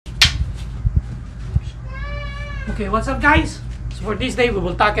Okay, what's up guys? So for this day, we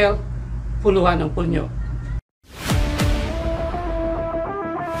will tackle puluhan ng punyo.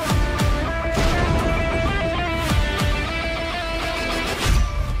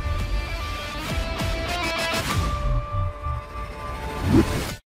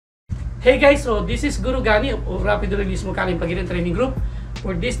 Hey guys, so this is Guro Gani of Rapido Realismo Kali Training Group.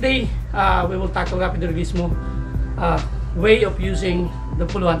 For this day, we will tackle Rapido Realismo way of using the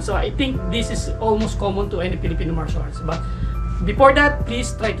puluhan. So I think this is almost common to any Filipino martial arts. But before that,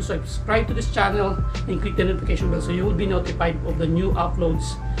 please try to subscribe to this channel and click the notification bell so you will be notified of the new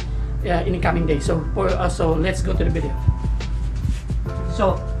uploads in the coming days. So so let's go to the video.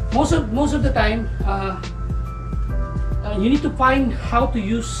 So most of the time, you need to find how to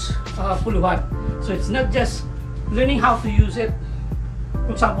use puluhan. So it's not just learning how to use it.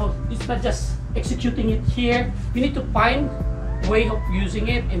 For example, it's not just executing it here. You need to find way of using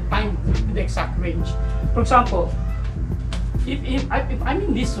it and find the exact range. For example, if I'm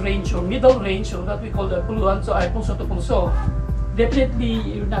in this range or middle range, or that we call the puluhan, so I pulso to pulso, definitely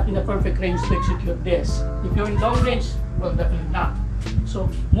you're not in the perfect range to execute this. If you're in long range, well, definitely not. So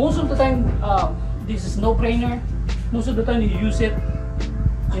most of the time, this is no-brainer. Most of the time you use it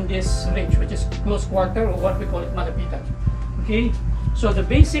in this range, which is close quarter, or what we call it malapitan. Okay, so the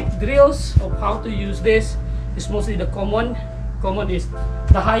basic drills of how to use this is mostly the common is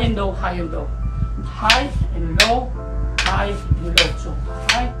the high and low, high and low, high and low, high and low. So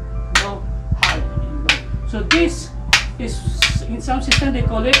high, low, high and low. So this is, in some system they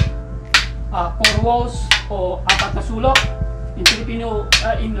call it four walls or apat na sulok. In Filipino,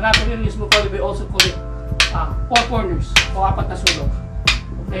 in Rapido Realismo Kali, we also call it four corners or apat na sulok.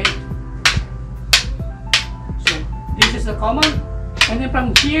 Okay, so this is the common, and then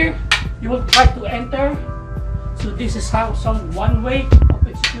from here you will try to enter. So this is how one way of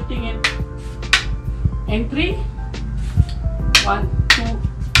executing it. Entry 1, 2,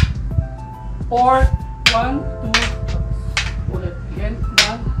 4, 1, 2, hold it again,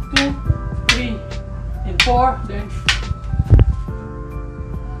 1, 2, 3 and 4, then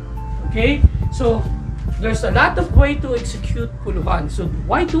okay. So there's a lot of way to execute puluhan. So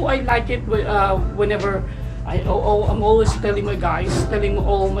why do I like it whenever I'm always telling my guys, telling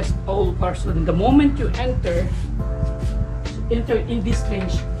all person, the moment you enter in this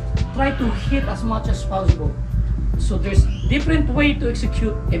range, try to hit as much as possible. So there's different way to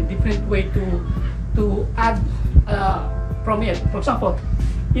execute and different way to add from it. For example,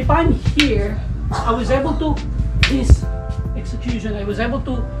 if I'm here, I was able to, this execution, I was able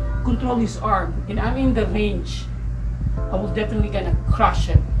to control his arm, and I'm in the range, I will definitely gonna crush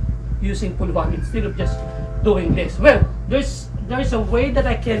him using puluhan instead of just doing this. Well, there's a way that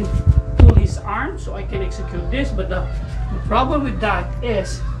I can pull his arm so I can execute this, but the problem with that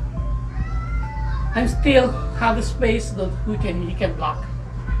is I still have a space that he can block,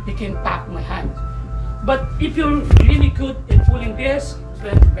 he can tap my hand. But if you're really good in pulling this,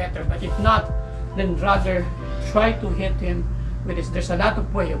 then better. But if not, then rather try to hit him with this. There's a lot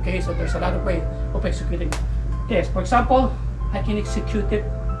of way, okay? So there's a lot of way of executing this. For example, I can execute it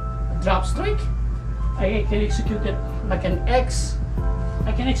a drop strike. I can execute it like an X.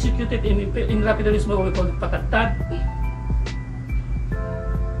 I can execute it in Rapido Realismo, we call it patatad.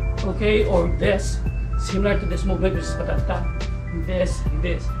 Okay, or this, similar to this movement, which is patatad.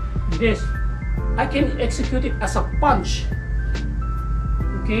 This. I can execute it as a punch.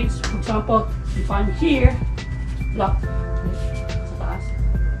 Okay, so for example, if I'm here, block.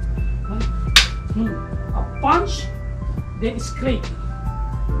 A punch, then scrape.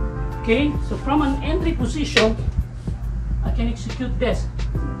 Okay, so from an entry position, I can execute this.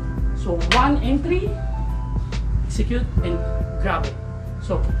 So one entry, execute and grab it.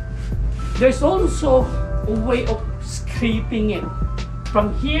 So there's also a way of scraping it.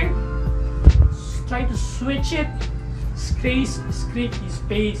 From here, try to switch it, scrape his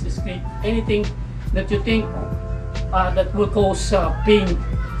face, scrape anything that you think that will cause pain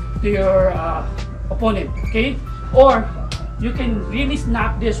to your opponent, okay? Or you can really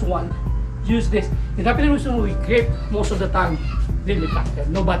snap this one, use this. In Rapido Realismo, we grip most of the time really back there,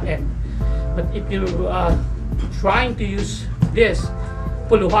 no butt end. But if you're trying to use this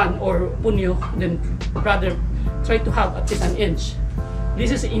puluhan or punyo, then rather try to have at least an inch. This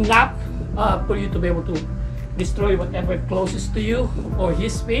is enough for you to be able to destroy whatever closest to you or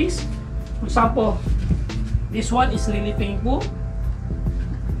his space. For example, this one is really painful.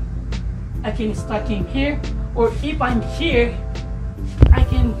 I can strike him here, or if I'm here, I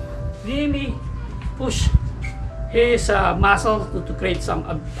can really push his muscle to create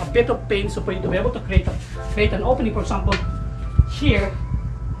a bit of pain, so for you to be able to create an opening. For example, here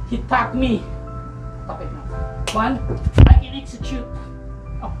he tapped me, tap it now. one, I can execute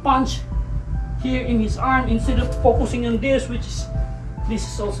a punch here in his arm instead of focusing on this, which is, this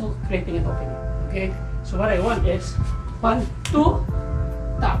is also creating an opening. Okay, so what I want is 1, 2,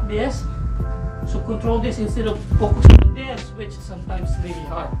 tap this. So control this instead of focusing on this, which is sometimes really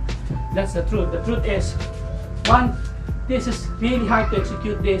hard. That's the truth. The truth is, one, this is really hard to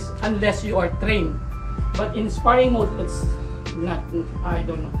execute this unless you are trained. But in sparring mode, it's not, I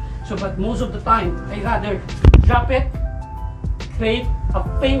don't know. So, but most of the time, I rather drop it, create a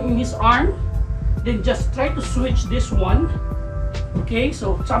feint in his arm, then just try to switch this one. Okay,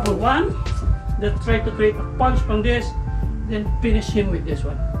 so example 1, then try to create a punch from this, then finish him with this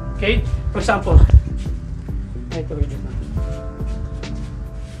one. Okay, for example, I can read it now.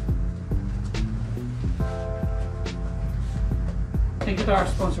 Thank you to our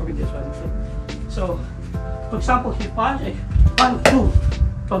sponsor with this one. Okay? So, for example, he punch 1, 2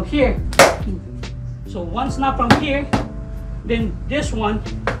 from here. So one snap from here, then this one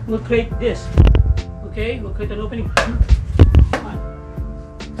will create this. Okay, we'll create an opening. 1,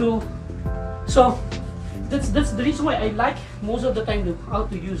 2. So that's the reason why I like most of the time how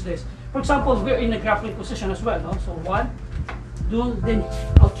to use this. For example, we're in a grappling position as well. No? So 1, 2, then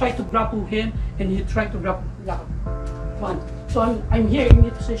I'll try to grapple him, and he try to grapple. 1. So I'm here in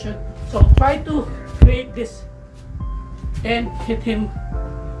the position. So try to create this and hit him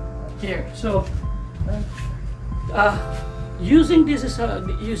here. So using this is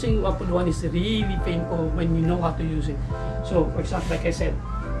using PULUHAN is really painful when you know how to use it. So for example, like I said,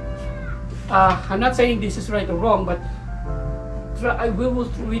 I'm not saying this is right or wrong, but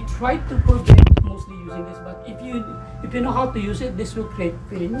we try to forget mostly using this. But if you know how to use it, this will create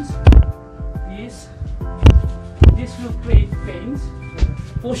pains. This will create pains.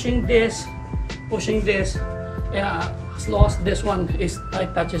 Pushing this. As long as this one is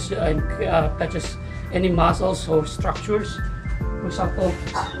touches any muscles or structures. For example,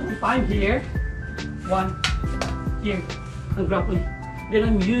 if I'm here, 1 here, I'm grappling. Then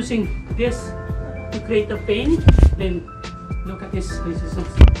I'm using this to create a pain. Then look at this resistance.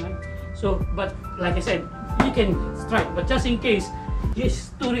 Right? So, but like I said, you can strike. But just in case he's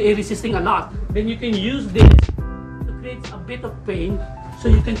too resisting a lot, then you can use this to create a bit of pain, so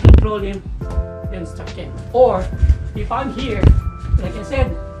you can control him and strike him. Or if I'm here, like I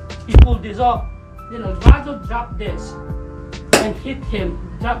said, he pulled this off, then I'll rather drop this and hit him.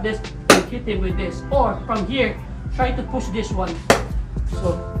 Drop this and hit him with this. Or from here, try to push this one.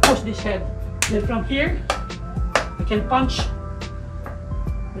 So push this head. Then from here, I can punch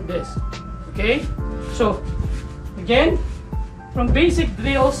with this. Okay? So again, from basic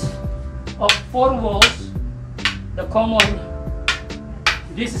drills of 4 walls, the common,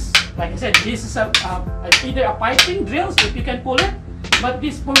 this is, like I said, this is either a fighting drills if you can pull it, but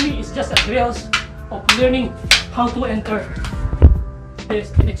this for me is just a drills of learning how to enter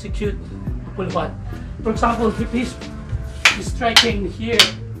this and execute PULUHAN. For example, if he's striking here,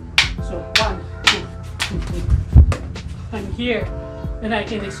 so 1, 2, 3, I'm here, and I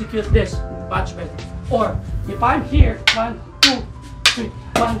can execute this much better. Or if I'm here, 1, 2, 3,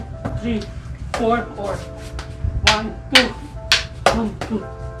 1, 3, 4, or 1, 2, 1, 2.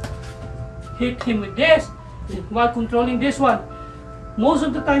 Hit him with this while controlling this one. Most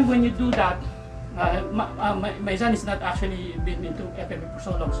of the time when you do that, my son is not actually been into FMA for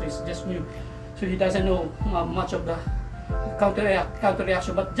so long, so he's just new, so he doesn't know much of the counter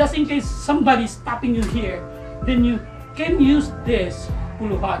reaction. But just in case somebody's stopping you here, then you can use this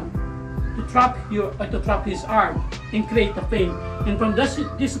PULUHAN to trap his arm and create a pain. And from this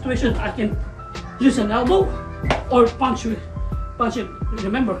situation, I can use an elbow or punch it.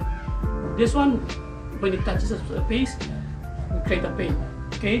 Remember, this one, when it touches the face, we create a pain.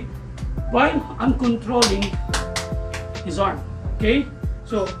 Okay, while I'm controlling his arm. Okay,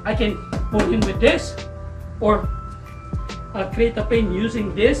 so I can pull him with this, or create a pain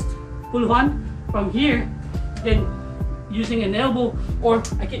using this PULUHAN from here, then using an elbow, or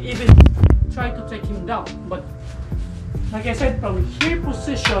I can even try to take him down. But like I said, from here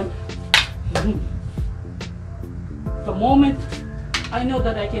position, the moment I know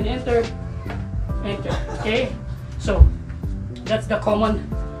that I can enter. Okay, so that's the common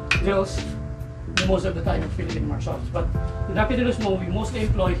drills most of the time in Philippine martial arts. But in Rapido Realismo, we mostly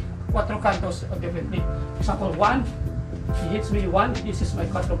employ 4 cantos differently. For example, 1, he hits me 1, this is my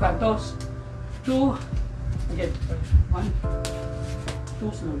 4 cantos. 2, again, 1,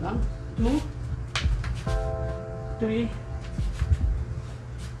 2, slow down, 2, 3,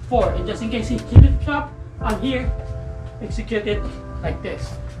 4. And just in case he will trap, I'm here, execute it like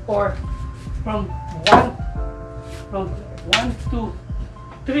this. Or from 1, 2,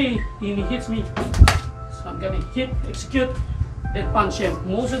 3, he hits me. So I'm gonna hit, execute, then punch him.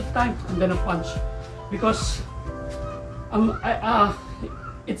 Most of the time, I'm gonna punch because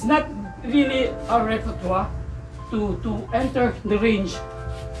it's not really our repertoire to enter the range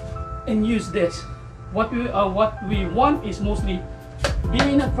and use this. What we want is mostly be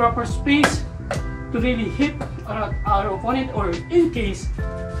in a proper space to really hit our opponent, or in case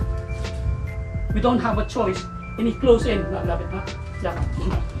we don't have a choice and he close in.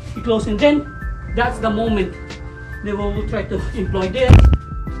 He close in, then that's the moment they will try to employ this.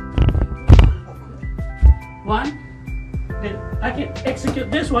 One, then I can execute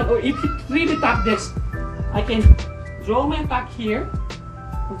this one, or if you really tap this, I can draw my attack here.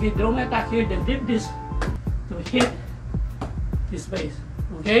 Okay, draw my attack here, then dip this to hit this base.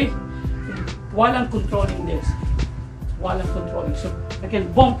 Okay, while I'm controlling this, so I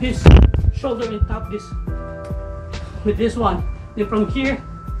can bump his shoulder and tap this with this one. Then from here,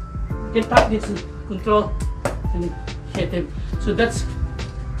 I can tap this and control and hit him. So that's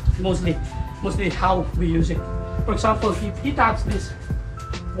mostly how we use it. For example, if he taps this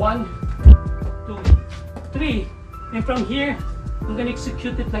 1, 2, 3, and from here I'm gonna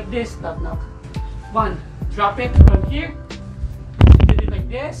execute it like this. Tap knock. 1, drop it from here. Execute it like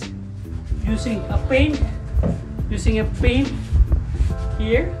this, using a pain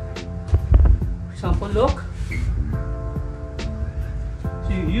here. For example, look. So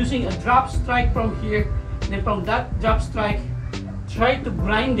you're using a drop strike from here, and then from that drop strike, try to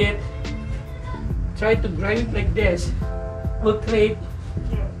grind it like this. Will create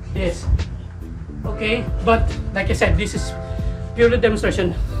this. Okay, but like I said, this is purely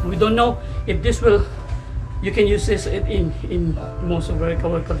demonstration. We don't know if this will, you can use this in most of what we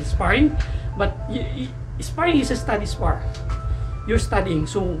call sparring, but sparring is a study spar. You're studying,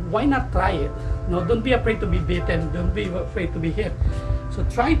 so why not try it? No, don't be afraid to be beaten, don't be afraid to be hit. So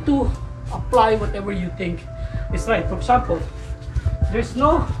try to apply whatever you think is right. For example, there's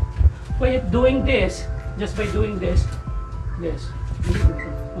no way of doing this just by doing this.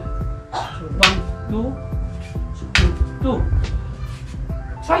 So 1, 2, 2.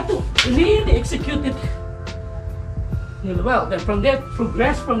 Try to really execute it really well. Then from there,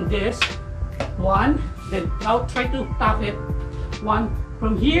 progress from this 1. Then now try to tap it 1.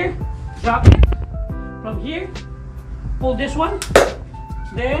 From here, drop it. From here, pull this one.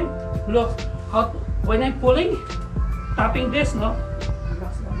 Then look how when I'm pulling, tapping this, no.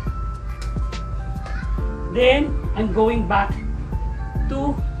 Then I'm going back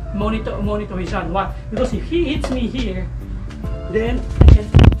to monitor his hand. Why? Because if he hits me here, then I can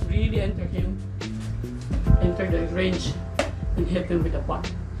really enter the range and hit him with a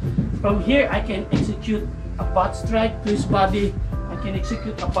butt. From here, I can execute a butt strike to his body. I can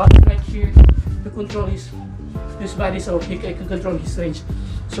execute a butt strike here to control his body, so he can control his range.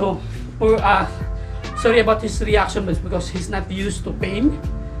 So, sorry about his reaction, but because he's not used to pain,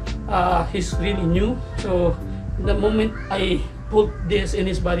 he's really new. So, the moment I put this in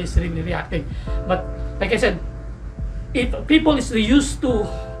his body, he's really reacting. But like I said, if people is used to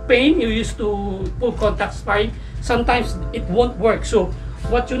pain, you're used to full contact sparring, sometimes it won't work. So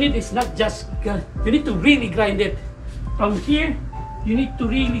what you need is not just, you need to really grind it. From here, you need to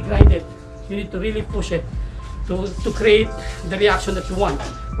really grind it. You need to really push it to create the reaction that you want.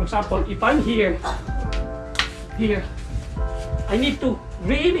 For example, if I'm here, I need to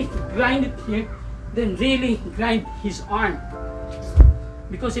really grind it here, then really grind his arm.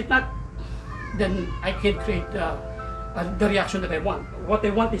 Because if not, then I can't create the reaction that I want. What I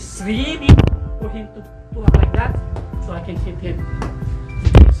want is really for him to act like that, so I can hit him.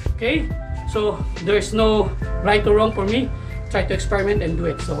 Okay? So there's no right or wrong for me. Try to experiment and do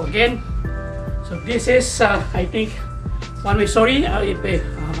it. So again, so this is I think one way. Sorry if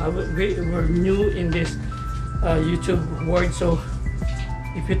we're new in this YouTube world. So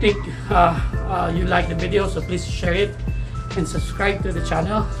if you think you like the video, so please share it and subscribe to the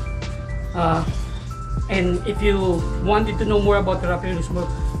channel. And if you wanted to know more about the Rapido Realismo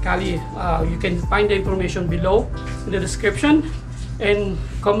Kali, you can find the information below in the description, and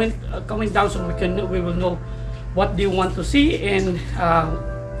comment down so we will know what do you want to see, and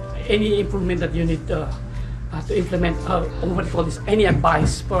any improvement that you need to implement, what do you call this, any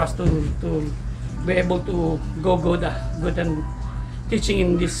advice for us to be able to go good and teaching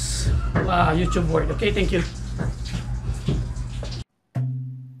in this YouTube world. Okay, thank you.